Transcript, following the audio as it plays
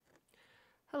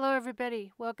Hello,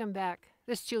 everybody. Welcome back.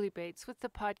 This is Julie Bates with the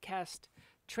podcast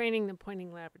Training the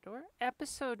Pointing Labrador,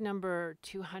 episode number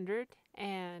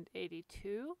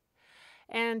 282.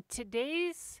 And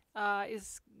today's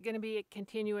is going to be a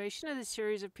continuation of the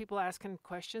series of people asking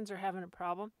questions or having a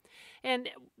problem. And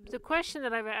the question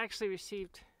that I've actually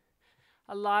received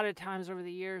a lot of times over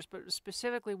the years, but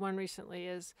specifically one recently,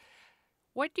 is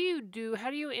what do you do? How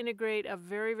do you integrate a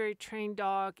very, very trained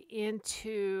dog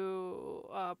into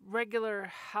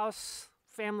regular house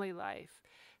family life?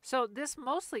 So this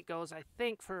mostly goes, I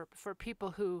think, for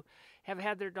people who have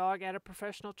had their dog at a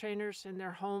professional trainer's and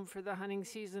they're home for the hunting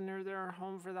season, or they're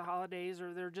home for the holidays,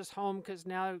 or they're just home because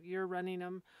now you're running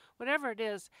them. Whatever it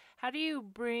is, how do you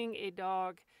bring a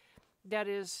dog that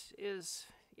is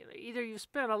either you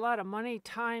spent a lot of money,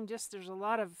 time, just there's a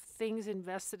lot of things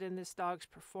invested in this dog's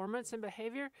performance and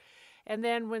behavior, and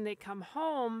then when they come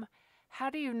home,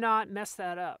 how do you not mess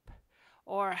that up?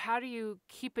 Or how do you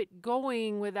keep it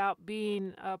going without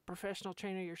being a professional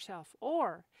trainer yourself?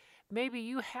 Or maybe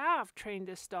you have trained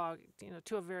this dog,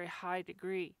 to a very high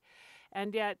degree,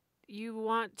 and yet you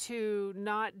want to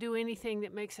not do anything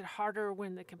that makes it harder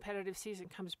when the competitive season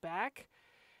comes back,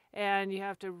 and you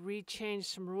have to rechange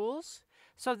some rules.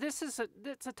 So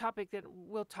that's a topic that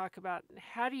we'll talk about.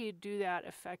 How do you do that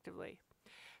effectively?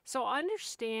 So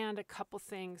understand a couple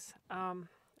things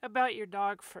about your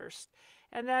dog first,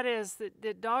 and that is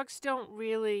that dogs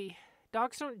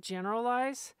don't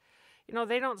generalize.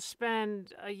 They don't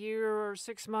spend a year or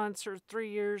 6 months or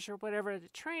 3 years or whatever at the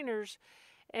trainers,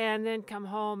 and then come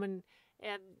home and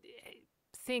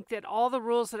think that all the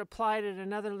rules that applied at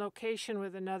another location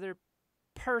with another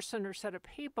person or set of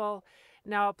people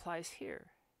now applies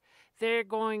here. They're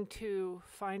going to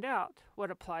find out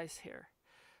what applies here.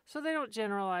 So they don't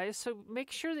generalize. So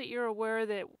make sure that you're aware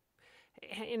that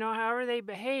however they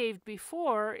behaved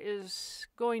before is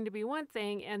going to be one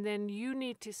thing, and then you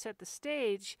need to set the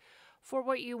stage for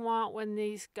what you want when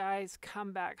these guys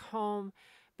come back home,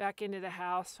 back into the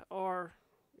house, or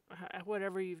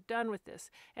whatever you've done with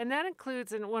this. And that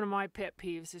includes, and one of my pet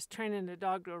peeves is training a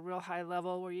dog to a real high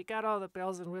level where you got all the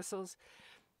bells and whistles,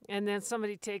 and then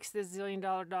somebody takes this $1 zillion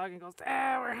dog and goes,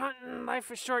 we're hunting, life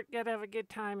is short, gotta have a good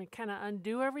time, and kind of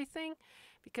undo everything.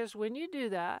 Because when you do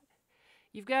that,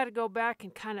 you've got to go back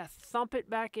and kind of thump it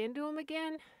back into them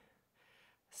again.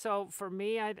 So for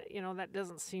me, that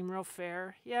doesn't seem real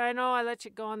fair. Yeah, I know I let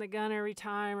you go on the gun every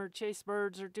time or chase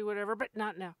birds or do whatever, but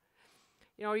not now.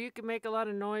 You can make a lot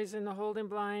of noise in the holding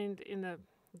blind, in the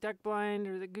duck blind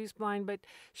or the goose blind, but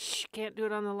can't do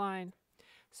it on the line.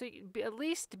 So at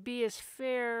least be as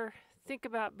fair. Think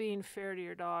about being fair to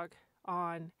your dog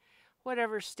on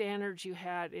whatever standards you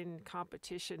had in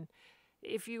competition.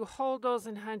 If you hold those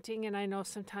in hunting, and I know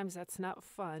sometimes that's not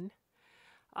fun,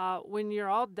 when you're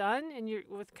all done and you're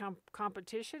with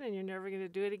competition and you're never going to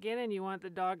do it again, and you want the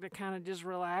dog to kind of just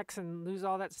relax and lose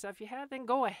all that stuff you had, then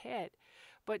go ahead.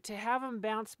 But to have them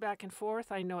bounce back and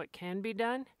forth, I know it can be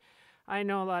done. I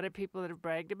know a lot of people that have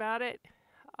bragged about it.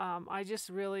 I just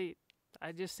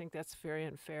think that's very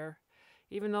unfair.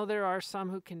 Even though there are some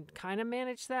who can kind of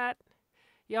manage that,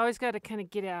 you always got to kind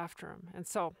of get after them. And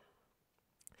so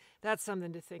that's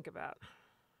something to think about.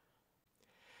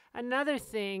 Another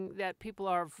thing that people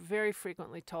are very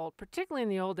frequently told, particularly in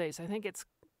the old days, I think it's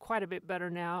quite a bit better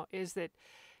now, is that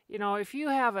if you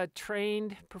have a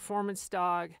trained performance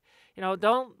dog,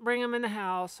 don't bring them in the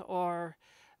house, or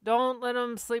don't let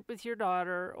them sleep with your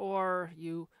daughter, or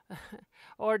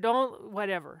or don't,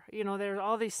 whatever. There's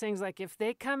all these things like if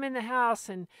they come in the house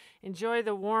and enjoy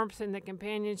the warmth and the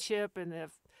companionship and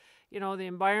the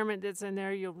environment that's in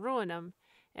there, you'll ruin them.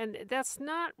 And that's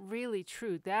not really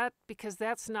true. Because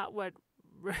that's not what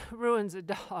ruins a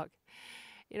dog.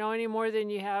 Any more than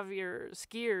you have your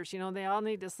skiers. They all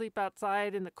need to sleep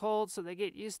outside in the cold so they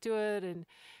get used to it, and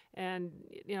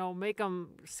make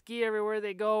them ski everywhere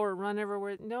they go or run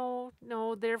everywhere. No,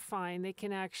 they're fine. They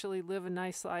can actually live a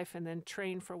nice life and then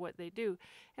train for what they do.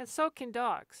 And so can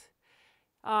dogs.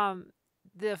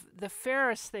 The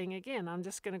fairest thing, again, I'm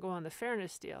just going to go on the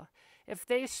fairness deal. If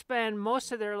they spend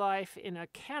most of their life in a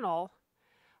kennel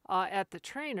at the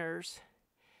trainers,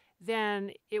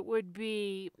 then it would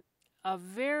be a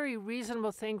very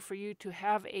reasonable thing for you to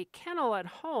have a kennel at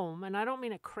home, and I don't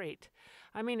mean a crate.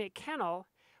 I mean a kennel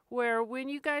where when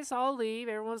you guys all leave,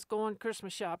 everyone's going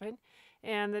Christmas shopping,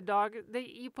 and the dog,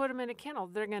 you put them in a kennel.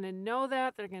 They're going to know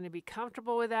that. They're going to be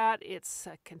comfortable with that. It's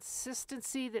a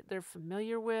consistency that they're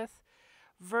familiar with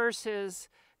versus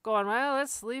going, well,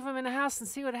 let's leave them in the house and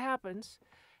see what happens.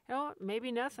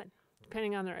 Maybe nothing,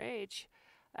 depending on their age.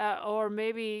 Or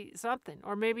maybe something.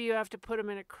 Or maybe you have to put them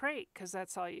in a crate because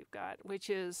that's all you've got, which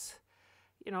is,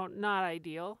 not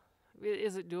ideal.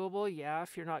 Is it doable? Yeah,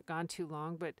 if you're not gone too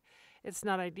long, but it's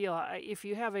not ideal. If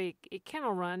you have a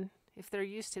kennel run, if they're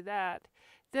used to that,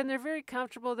 then they're very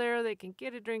comfortable there. They can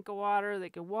get a drink of water, they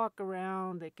can walk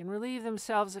around, they can relieve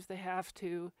themselves if they have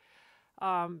to.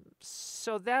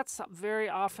 So that's very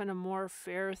often a more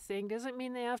fair thing. Doesn't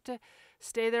mean they have to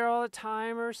stay there all the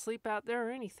time or sleep out there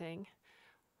or anything.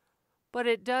 But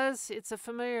it's a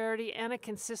familiarity and a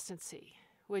consistency,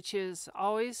 which is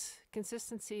always,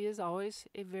 consistency is always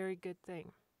a very good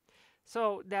thing.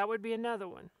 So that would be another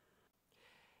one.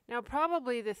 Now,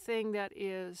 probably the thing that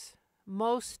is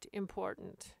most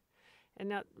important, and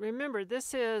now remember,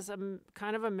 this is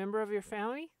kind of a member of your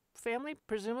family.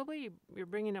 Presumably, you're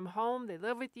bringing them home. They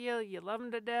live with you. You love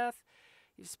them to death.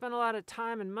 You've spent a lot of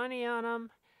time and money on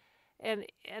them.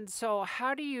 And so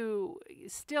how do you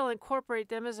still incorporate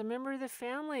them as a member of the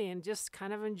family and just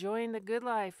kind of enjoying the good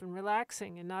life and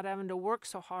relaxing and not having to work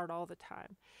so hard all the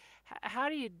time? How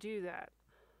do you do that?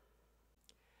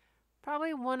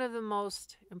 Probably one of the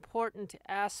most important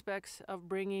aspects of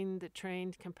bringing the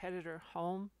trained competitor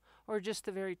home, or just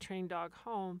the very trained dog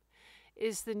home,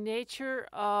 is the nature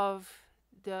of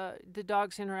the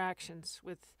dog's interactions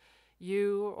with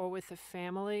you or with the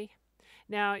family.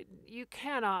 Now, you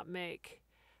cannot make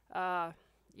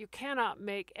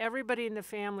everybody in the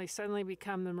family suddenly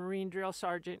become the Marine drill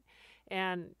sergeant,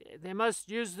 and they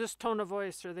must use this tone of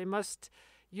voice, or they must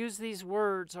use these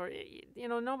words, or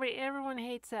everyone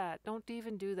hates that. Don't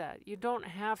even do that. You don't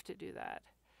have to do that.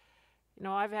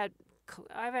 I've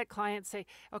had clients say,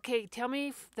 "Okay, tell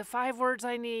me the 5 words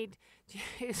I need to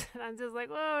use." And I'm just like,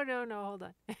 "Oh, no, hold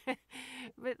on."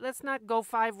 But let's not go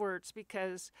 5 words,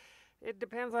 because it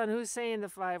depends on who's saying the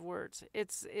 5 words.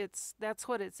 That's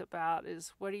what it's about,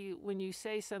 is when you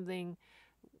say something,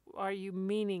 are you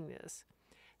meaning this?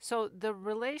 So the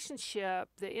relationship,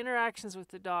 the interactions with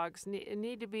the dogs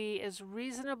need to be as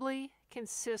reasonably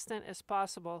consistent as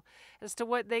possible as to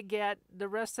what they get the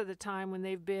rest of the time when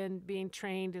they've been being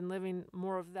trained and living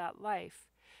more of that life.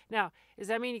 Now, does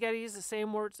that mean you got to use the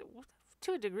same words?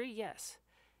 To a degree, yes.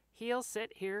 Heel,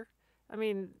 sit, here. I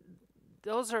mean,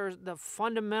 those are the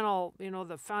fundamental,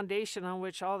 the foundation on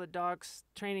which all the dogs'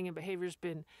 training and behavior has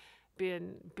been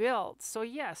built. So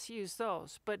yes, use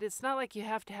those. But it's not like you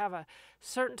have to have a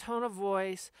certain tone of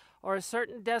voice or a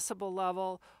certain decibel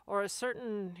level or a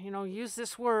certain, use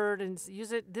this word and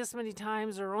use it this many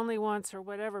times or only once or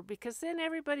whatever, because then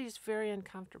everybody's very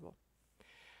uncomfortable.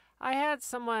 I had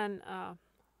someone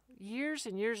years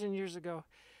and years and years ago,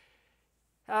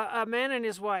 a man and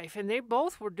his wife, and they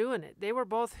both were doing it. They were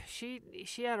both, she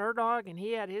had her dog and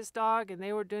he had his dog, and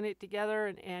they were doing it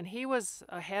together, and he was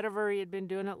ahead of her. He had been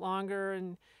doing it longer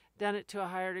and done it to a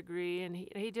higher degree, and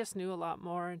he just knew a lot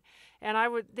more.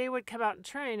 And they would come out and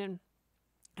train,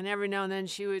 and every now and then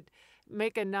she would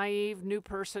make a naive new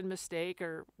person mistake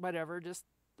or whatever, just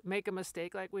make a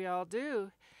mistake like we all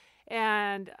do.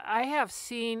 And I have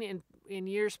seen in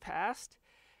years past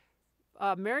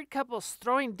married couples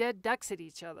throwing dead ducks at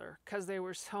each other because they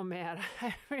were so mad.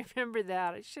 I remember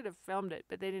that. I should have filmed it,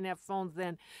 but they didn't have phones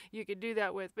then you could do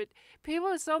that with. But people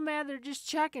are so mad they're just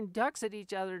chucking ducks at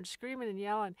each other and screaming and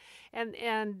yelling. And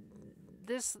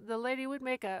the lady would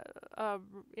make a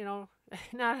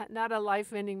not a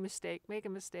life-ending mistake, make a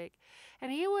mistake,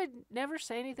 and he would never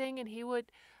say anything, and he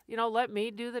would let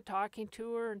me do the talking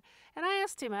to her. And I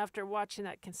asked him after watching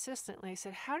that consistently, I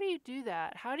said, "How do you do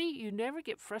that? How do you never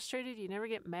get frustrated? You never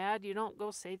get mad? You don't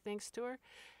go say things to her?"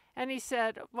 And he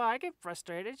said, "Well, I get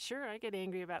frustrated. Sure, I get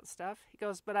angry about stuff." He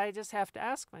goes, "But I just have to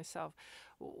ask myself,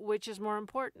 which is more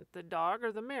important, the dog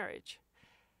or the marriage?"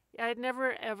 I had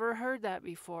never ever heard that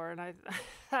before, and I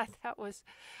thought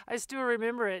I still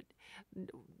remember it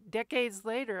decades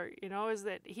later, is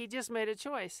that he just made a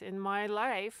choice. In my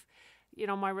life,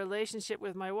 my relationship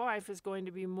with my wife is going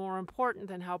to be more important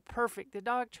than how perfect the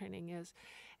dog training is.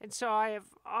 And so I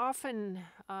have often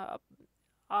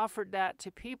offered that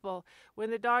to people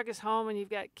when the dog is home and you've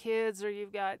got kids or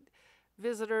you've got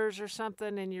visitors or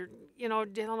something, and you're,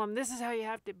 telling them this is how you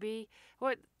have to be.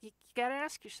 What you got to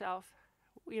ask yourself,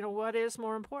 what is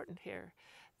more important here?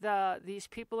 These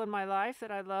people in my life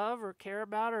that I love or care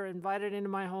about or invited into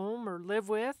my home or live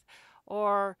with,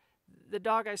 or the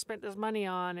dog I spent this money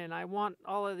on and I want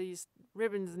all of these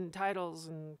ribbons and titles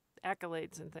and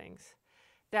accolades and things?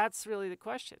 That's really the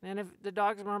question. And if the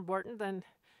dog's more important, then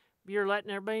you're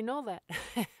letting everybody know that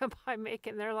by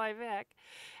making their life heck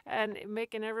and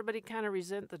making everybody kind of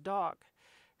resent the dog,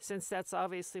 since that's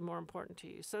obviously more important to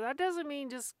you. So that doesn't mean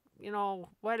just,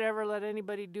 whatever, let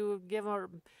anybody do, give her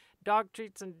dog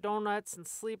treats and donuts and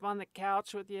sleep on the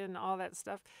couch with you and all that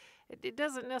stuff. It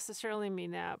doesn't necessarily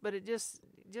mean that, but it just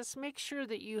just make sure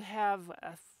that you have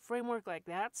a framework like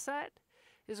that set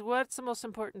is what's the most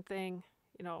important thing,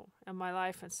 in my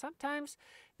life. And sometimes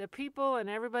the people and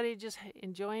everybody just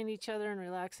enjoying each other and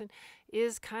relaxing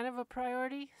is kind of a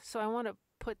priority. So I want to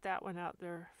put that one out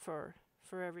there for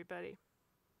everybody.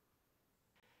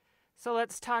 So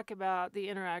let's talk about the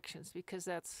interactions because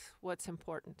that's what's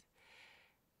important.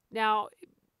 Now,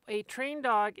 a trained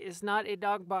dog is not a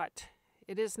dog butt.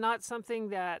 It is not something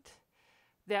that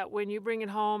when you bring it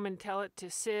home and tell it to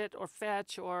sit or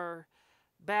fetch or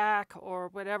back or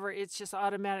whatever, it's just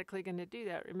automatically going to do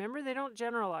that. Remember, they don't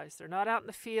generalize. They're not out in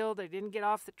the field. They didn't get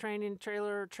off the training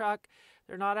trailer or truck.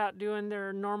 They're not out doing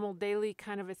their normal daily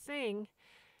kind of a thing.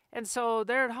 And so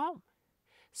they're at home.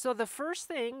 So the first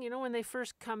thing, when they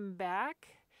first come back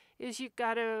is you've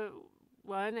got to,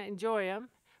 one, enjoy them.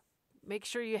 Make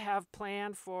sure you have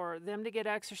planned for them to get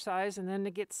exercise and then to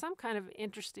get some kind of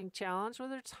interesting challenge,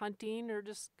 whether it's hunting or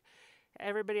just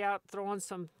everybody out throwing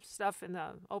some stuff in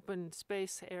the open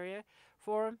space area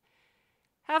for them.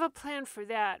 Have a plan for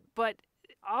that, but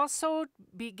also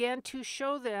begin to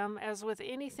show them, as with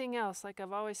anything else, like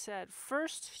I've always said,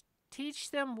 first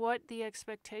teach them what the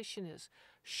expectation is.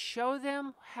 Show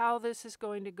them how this is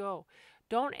going to go.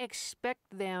 Don't expect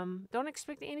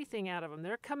anything out of them.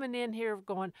 They're coming in here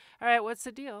going, all right, what's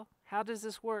the deal? How does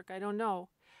this work? I don't know.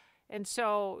 And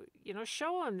so,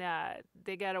 show them that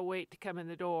they got to wait to come in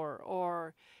the door,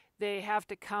 or they have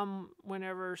to come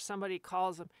whenever somebody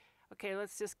calls them. Okay,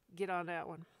 let's just get on that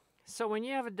one. So when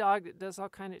you have a dog that does all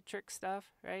kind of trick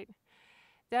stuff, right?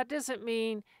 That doesn't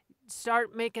mean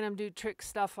start making them do trick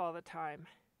stuff all the time.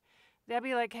 That'd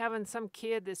be like having some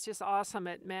kid that's just awesome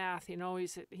at math.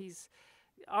 He's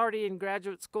already in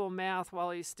graduate school math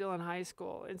while he's still in high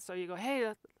school. And so you go,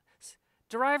 hey,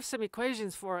 derive some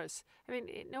equations for us. I mean,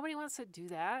 nobody wants to do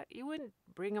that. You wouldn't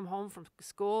bring them home from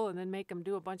school and then make them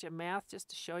do a bunch of math just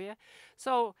to show you.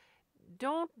 So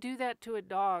don't do that to a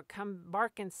dog. Come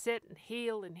bark and sit and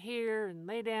heel and here and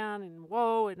lay down and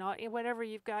whoa and all, whatever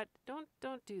you've got.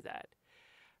 Don't do that,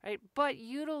 right? But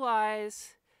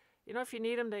utilize, if you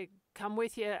need them to come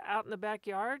with you out in the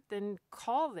backyard, then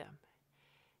call them.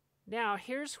 Now,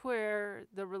 here's where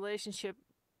the relationship,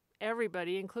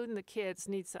 everybody, including the kids,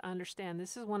 needs to understand.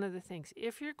 This is one of the things.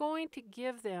 If you're going to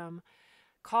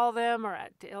call them or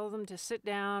tell them to sit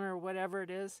down or whatever it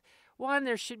is, one,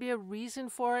 there should be a reason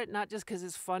for it, not just because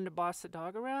it's fun to boss the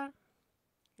dog around.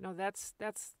 That's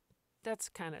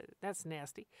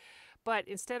nasty. But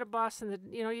instead of bossing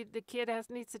the kid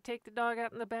needs to take the dog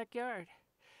out in the backyard.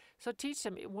 So teach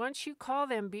them. Once you call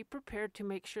them, be prepared to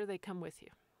make sure they come with you.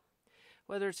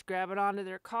 Whether it's grabbing onto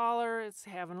their collar, it's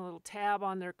having a little tab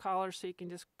on their collar so you can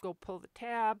just go pull the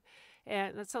tab.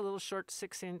 And that's a little short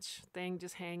 6-inch thing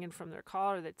just hanging from their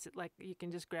collar that's like you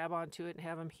can just grab onto it and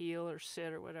have them heel or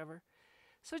sit or whatever.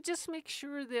 So just make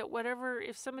sure that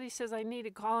if somebody says I need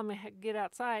to call them and get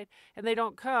outside and they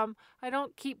don't come, I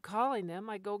don't keep calling them.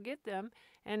 I go get them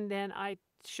and then I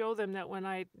show them that when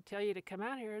I tell you to come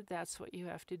out here, that's what you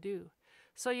have to do.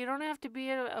 So you don't have to be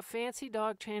a fancy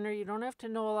dog trainer. You don't have to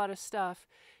know a lot of stuff.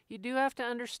 You do have to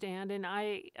understand, and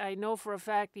I know for a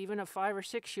fact even a 5 or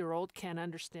 6-year-old can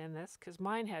understand this because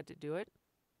mine had to do it,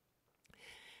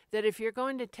 that if you're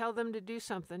going to tell them to do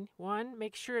something, one,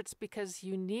 make sure it's because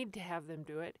you need to have them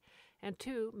do it, and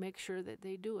two, make sure that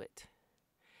they do it.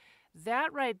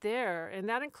 That right there, and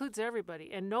that includes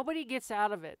everybody, and nobody gets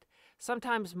out of it.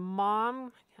 Sometimes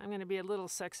mom, I'm going to be a little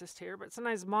sexist here, but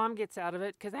sometimes mom gets out of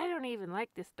it because I don't even like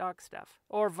this dog stuff,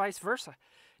 or vice versa.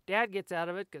 Dad gets out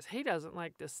of it because he doesn't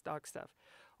like this dog stuff.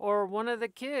 Or one of the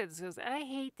kids goes, I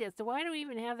hate this. Why do we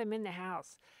even have them in the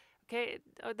house? Okay,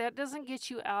 that doesn't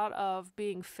get you out of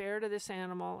being fair to this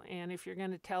animal. And if you're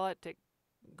going to tell it to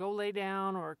go lay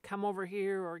down or come over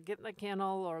here or get in the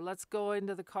kennel or let's go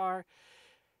into the car,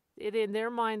 in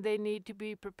their mind, they need to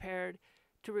be prepared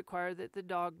to require that the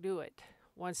dog do it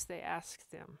once they ask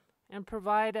them. And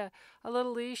provide a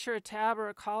little leash or a tab or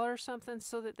a collar or something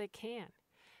so that they can.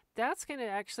 That's going to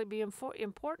actually be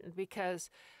important because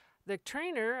the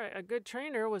trainer, a good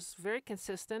trainer, was very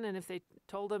consistent. And if they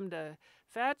told them to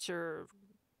fetch or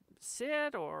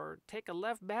sit or take a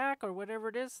left back or whatever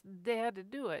it is, they had to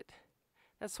do it.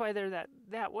 That's why they're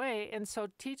that way. And so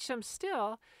teach them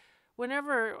still,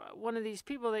 whenever one of these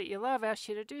people that you love asks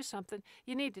you to do something,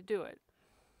 you need to do it.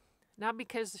 Not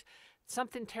because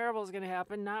something terrible is going to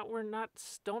happen.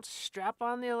 Don't strap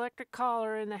on the electric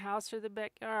collar in the house or the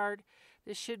backyard.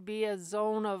 This should be a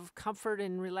zone of comfort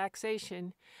and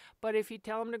relaxation. But if you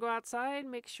tell them to go outside,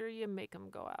 make sure you make them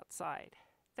go outside.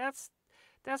 That's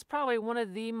probably one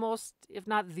of the most, if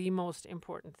not the most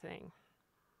important thing.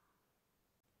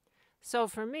 So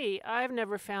for me, I've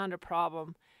never found a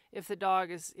problem if the dog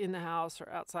is in the house or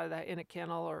outside in a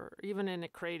kennel or even in a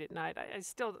crate at night. I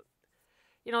still,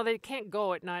 they can't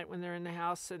go at night when they're in the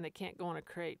house and they can't go in a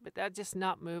crate, but that just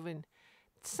not moving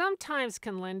sometimes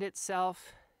can lend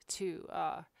itself to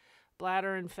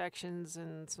bladder infections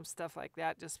and some stuff like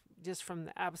that, just from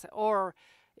the abscess or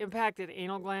impacted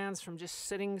anal glands from just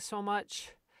sitting so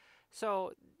much.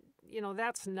 So,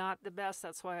 that's not the best.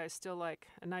 That's why I still like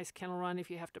a nice kennel run if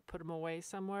you have to put them away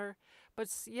somewhere. But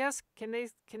yes, can they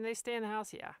stay in the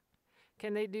house? Yeah.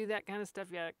 Can they do that kind of stuff?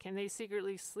 Yeah. Can they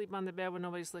secretly sleep on the bed when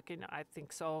nobody's looking? I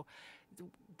think so.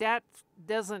 That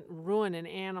doesn't ruin an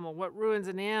animal. What ruins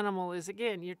an animal is,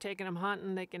 again, you're taking them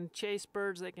hunting. They can chase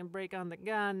birds. They can break on the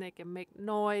gun. They can make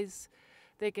noise.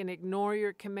 They can ignore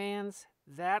your commands.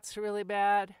 That's really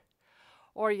bad.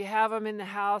 Or you have them in the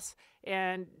house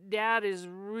and dad is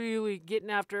really getting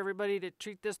after everybody to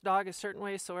treat this dog a certain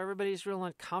way, so everybody's real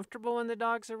uncomfortable when the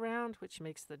dog's around, which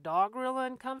makes the dog real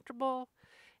uncomfortable.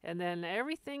 And then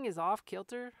everything is off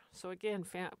kilter. So again,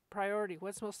 priority.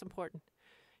 What's most important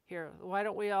here? Why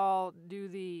don't we all do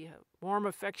the warm,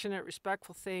 affectionate,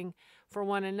 respectful thing for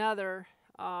one another,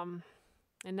 and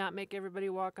not make everybody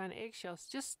walk on eggshells?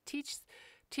 Just teach.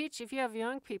 If you have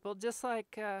young people, just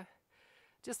like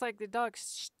the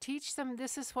dogs, teach them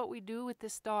this is what we do with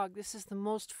this dog. This is the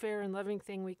most fair and loving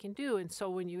thing we can do. And so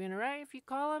when you interact, if you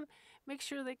call them, make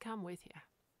sure they come with you.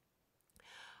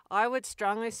 I would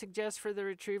strongly suggest for the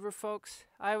retriever folks,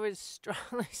 if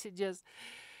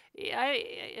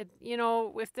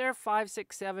they're 5,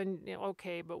 6, 7,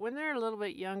 okay. But when they're a little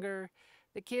bit younger,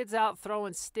 the kids out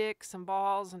throwing sticks and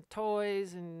balls and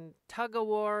toys and tug of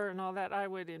war and all that, I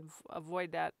would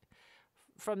avoid that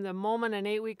from the moment an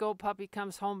 8-week-old puppy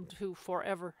comes home to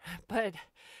forever. But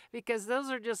because those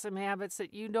are just some habits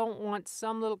that you don't want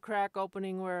some little crack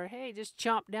opening where, hey, just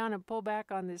chomp down and pull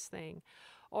back on this thing.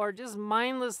 Or just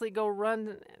mindlessly go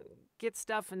run, get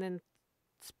stuff, and then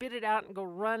spit it out and go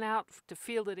run out to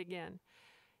field it again.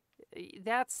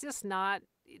 That's just not,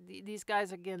 these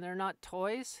guys, again, they're not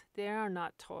toys. They are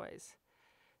not toys.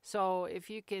 So if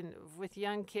you can, with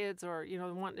young kids or,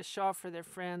 wanting to show off for their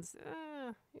friends,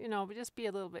 but just be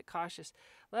a little bit cautious.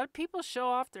 Let people show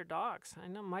off their dogs. I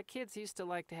know my kids used to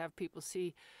like to have people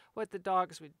see what the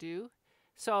dogs would do.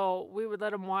 So we would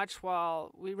let them watch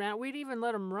while we ran. We'd even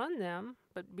let them run them,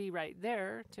 but be right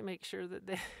there to make sure that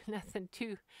nothing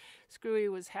too screwy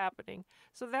was happening.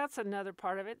 So that's another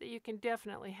part of it that you can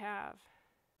definitely have.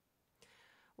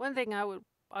 One thing I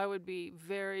would be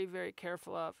very, very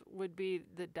careful of would be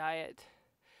the diet.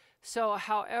 So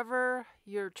however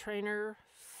your trainer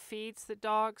feeds the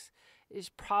dogs is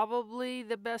probably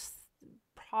the best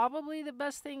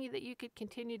thing that you could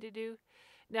continue to do.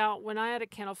 Now, when I had a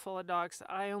kennel full of dogs,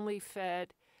 I only fed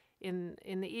in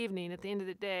the evening at the end of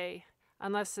the day,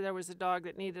 unless there was a dog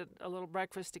that needed a little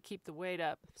breakfast to keep the weight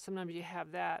up. Sometimes you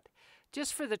have that.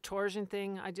 Just for the torsion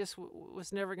thing, I just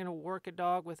was never going to work a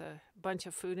dog with a bunch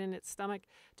of food in its stomach.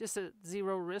 Just a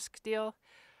zero risk deal.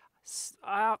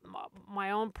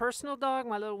 My own personal dog,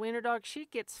 my little wiener dog, she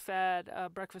gets fed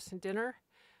breakfast and dinner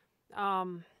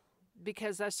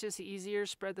because that's just easier.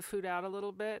 Spread the food out a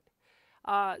little bit.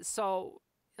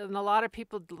 And a lot of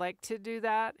people like to do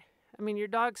that. I mean, your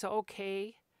dog's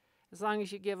okay as long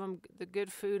as you give them the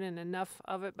good food and enough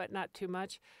of it, but not too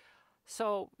much.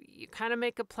 So you kind of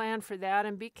make a plan for that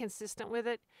and be consistent with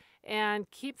it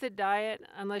and keep the diet,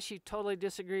 unless you totally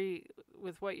disagree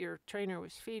with what your trainer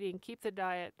was feeding, keep the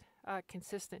diet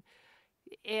consistent.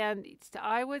 And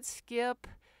I would skip,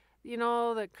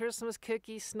 the Christmas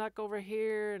cookie snuck over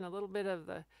here and a little bit of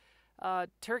the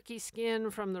turkey skin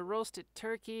from the roasted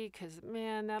turkey, because,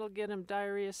 man, that'll get them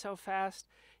diarrhea so fast.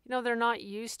 They're not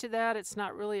used to that. It's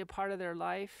not really a part of their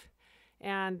life.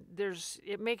 And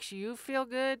it makes you feel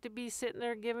good to be sitting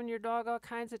there giving your dog all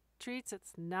kinds of treats.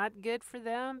 It's not good for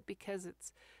them, because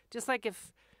it's just like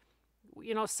if,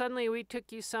 suddenly we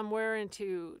took you somewhere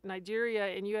into Nigeria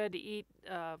and you had to eat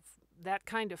that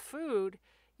kind of food,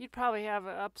 you'd probably have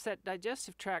an upset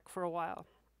digestive tract for a while.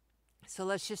 So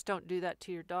let's just don't do that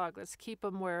to your dog. Let's keep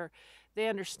them where they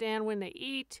understand when they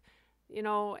eat,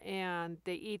 and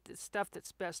they eat the stuff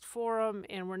that's best for them,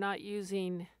 and we're not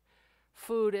using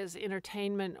food as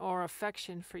entertainment or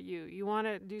affection for you. You want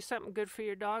to do something good for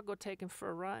your dog, go take him for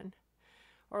a run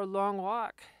or a long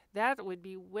walk. That would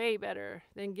be way better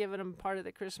than giving them part of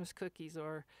the Christmas cookies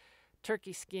or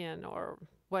turkey skin or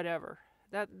whatever.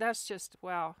 That's just,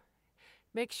 wow.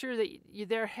 Make sure that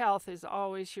their health is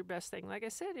always your best thing. Like I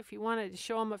said, if you want to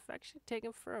show them affection, take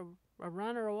them for a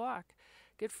run or a walk.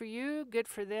 Good for you, good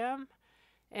for them,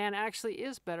 and actually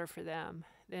is better for them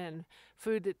and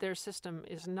food that their system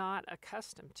is not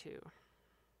accustomed to.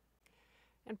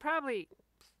 And probably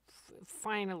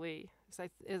finally,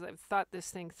 as I've thought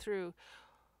this thing through,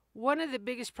 one of the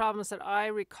biggest problems that I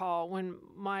recall when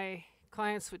my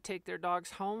clients would take their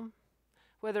dogs home,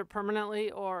 whether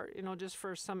permanently or just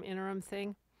for some interim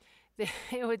thing,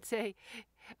 they would say,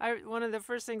 one of the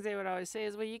first things they would always say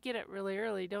is, "Well, you get up really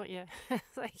early, don't you?"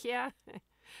 It's like, yeah,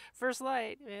 first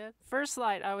light, man. First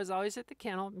light. I was always at the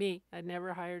kennel. Me, I'd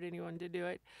never hired anyone to do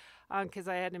it, because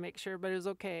I had to make sure, but it was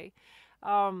okay.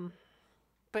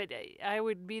 But I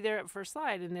would be there at first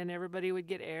light, and then everybody would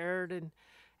get aired and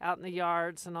out in the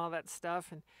yards and all that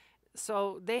stuff. And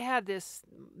so they had this,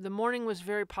 the morning was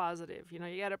very positive. You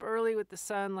got up early with the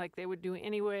sun like they would do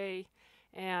anyway.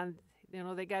 And,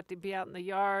 they got to be out in the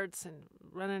yards and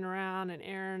running around and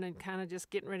airing and kind of just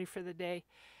getting ready for the day.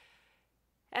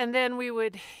 And then we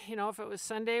would, if it was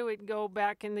Sunday, we'd go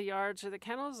back in the yards or the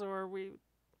kennels,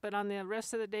 but on the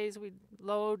rest of the days, we'd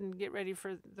load and get ready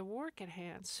for the work at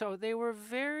hand. So they were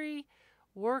very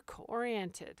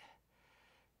work-oriented.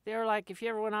 They were like, if you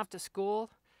ever went off to school,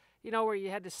 where you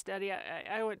had to study.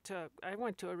 I went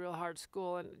to a real hard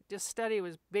school, and just study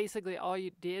was basically all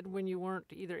you did when you weren't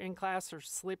either in class or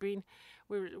sleeping.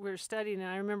 We were studying, and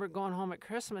I remember going home at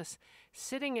Christmas,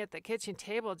 sitting at the kitchen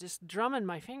table, just drumming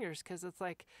my fingers, because it's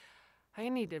like, I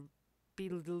need to be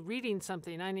reading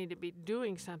something. I need to be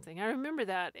doing something. I remember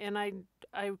that, and I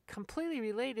completely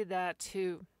related that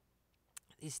to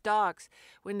these dogs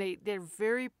when they're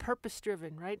very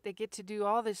purpose-driven, right? They get to do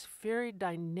all this very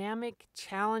dynamic,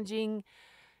 challenging,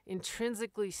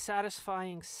 intrinsically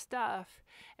satisfying stuff,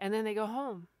 and then they go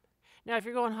home. Now, if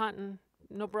you're going hunting,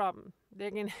 no problem.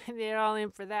 They're all in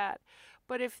for that.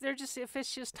 But if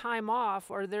it's just time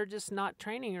off, or they're just not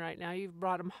training right now, you've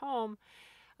brought them home,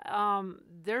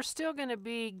 they're still going to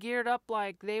be geared up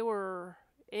like they were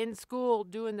in school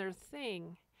doing their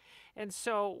thing. And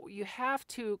so you have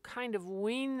to kind of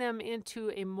wean them into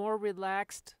a more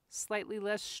relaxed, slightly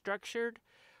less structured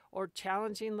or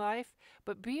challenging life.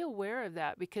 But be aware of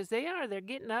that, because they're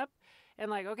getting up and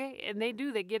like, okay, and they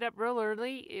get up real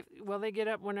early. They get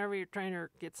up whenever your trainer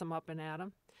gets them up and at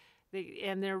them.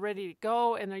 And they're ready to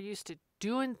go, and they're used to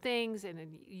doing things and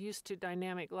used to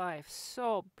dynamic life.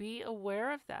 So be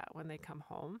aware of that when they come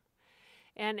home.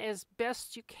 And as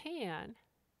best you can,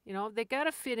 they got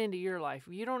to fit into your life.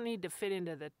 You don't need to fit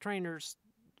into the trainer's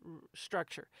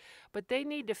structure, but they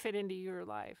need to fit into your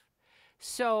life.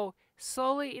 So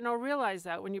slowly, realize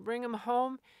that when you bring them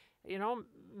home,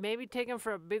 maybe take them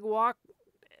for a big walk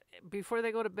before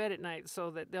they go to bed at night, so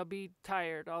that they'll be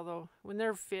tired. Although when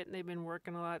they're fit and they've been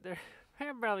working a lot, they're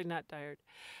probably not tired.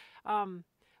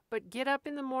 But get up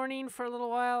in the morning for a little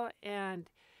while and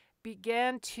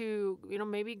begin to,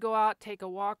 maybe go out, take a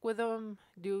walk with them,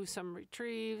 do some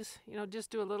retrieves,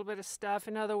 just do a little bit of stuff.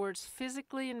 In other words,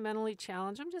 physically and mentally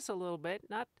challenge them just a little bit,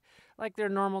 not like their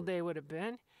normal day would have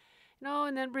been.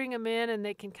 And then bring them in, and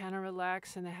they can kind of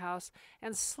relax in the house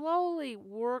and slowly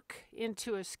work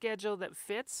into a schedule that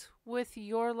fits with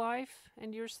your life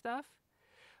and your stuff.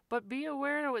 But be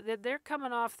aware that they're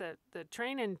coming off the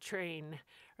training train,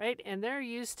 right? And they're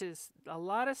used to a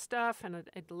lot of stuff and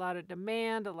a lot of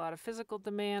demand, a lot of physical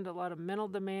demand, a lot of mental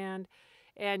demand.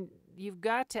 And you've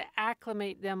got to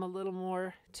acclimate them a little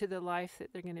more to the life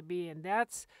that they're going to be. And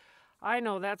I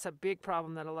know that's a big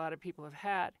problem that a lot of people have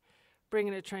had.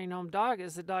 Bringing a trained home dog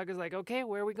is the dog is like, okay,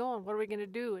 where are we going? What are we going to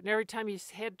do? And every time you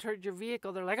head towards your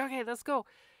vehicle, they're like, okay, let's go.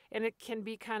 And it can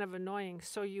be kind of annoying.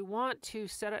 So you want to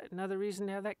set up another reason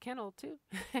to have that kennel too.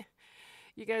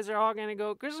 You guys are all going to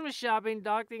go Christmas shopping.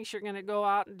 Dog thinks you're going to go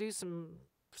out and do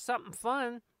something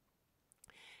fun.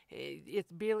 If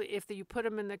you put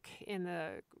them in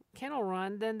the kennel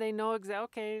run, then they know exactly,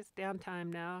 okay, it's downtime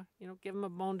now. Give them a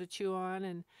bone to chew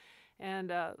on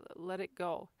and let it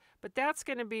go. But that's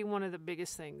going to be one of the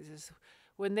biggest things, is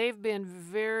when they've been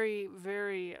very,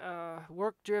 very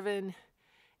work-driven,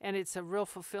 and it's a real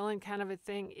fulfilling kind of a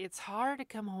thing, it's hard to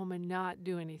come home and not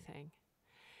do anything.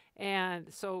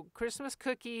 And so Christmas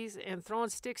cookies and throwing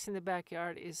sticks in the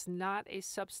backyard is not a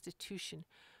substitution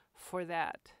for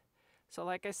that. So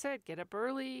like I said, get up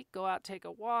early, go out, take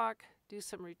a walk, do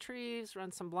some retrieves,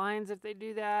 run some blinds if they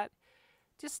do that.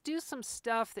 Just do some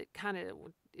stuff that kind of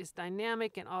is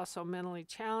dynamic and also mentally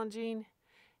challenging,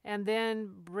 and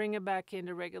then bring it back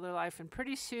into regular life. And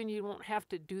pretty soon you won't have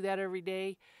to do that every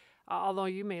day, although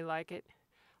you may like it.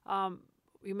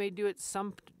 You may do it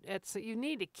you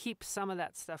need to keep some of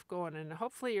that stuff going, and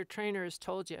hopefully your trainer has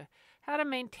told you how to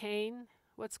maintain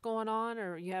what's going on,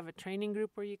 or you have a training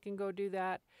group where you can go do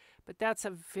that. But that's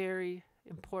a very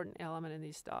important element in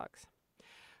these dogs.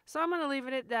 So I'm going to leave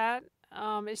it at that.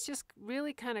 It's just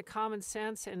really kind of common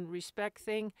sense and respect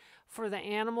thing for the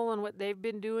animal and what they've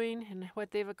been doing and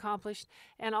what they've accomplished,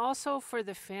 and also for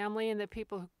the family and the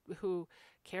people who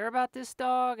care about this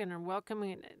dog and are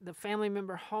welcoming the family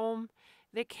member home.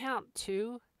 They count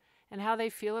too, and how they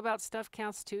feel about stuff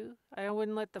counts too. I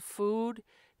wouldn't let the food,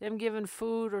 them giving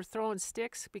food or throwing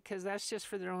sticks, because that's just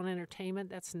for their own entertainment.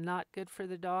 That's not good for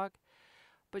the dog.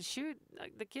 But shoot,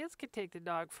 like, the kids could take the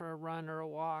dog for a run or a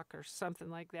walk or something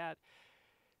like that,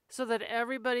 so that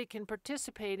everybody can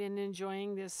participate in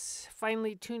enjoying this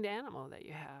finely tuned animal that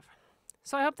you have.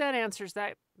 So I hope that answers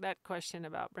that question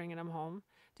about bringing them home.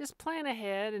 Just plan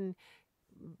ahead and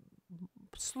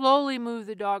slowly move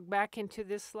the dog back into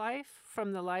this life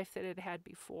from the life that it had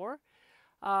before,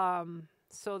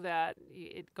 so that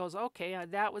it goes, okay,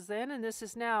 that was then and this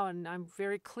is now, and I'm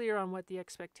very clear on what the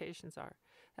expectations are.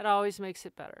 That always makes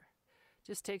it better.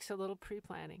 Just takes a little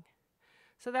pre-planning.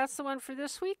 So that's the one for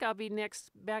this week. I'll be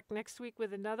back next week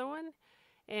with another one.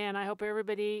 And I hope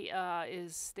everybody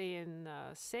is staying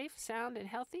safe, sound, and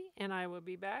healthy. And I will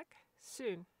be back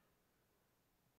soon.